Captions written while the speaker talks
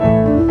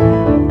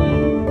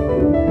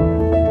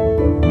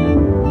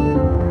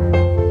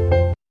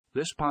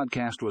This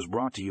podcast was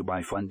brought to you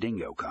by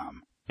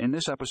Fundingo.com. In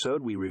this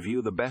episode, we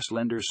review the best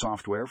lender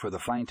software for the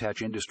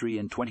fintech industry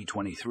in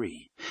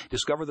 2023.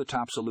 Discover the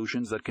top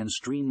solutions that can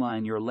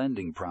streamline your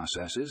lending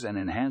processes and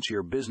enhance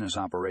your business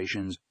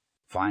operations.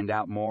 Find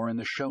out more in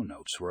the show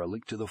notes for a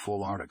link to the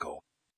full article.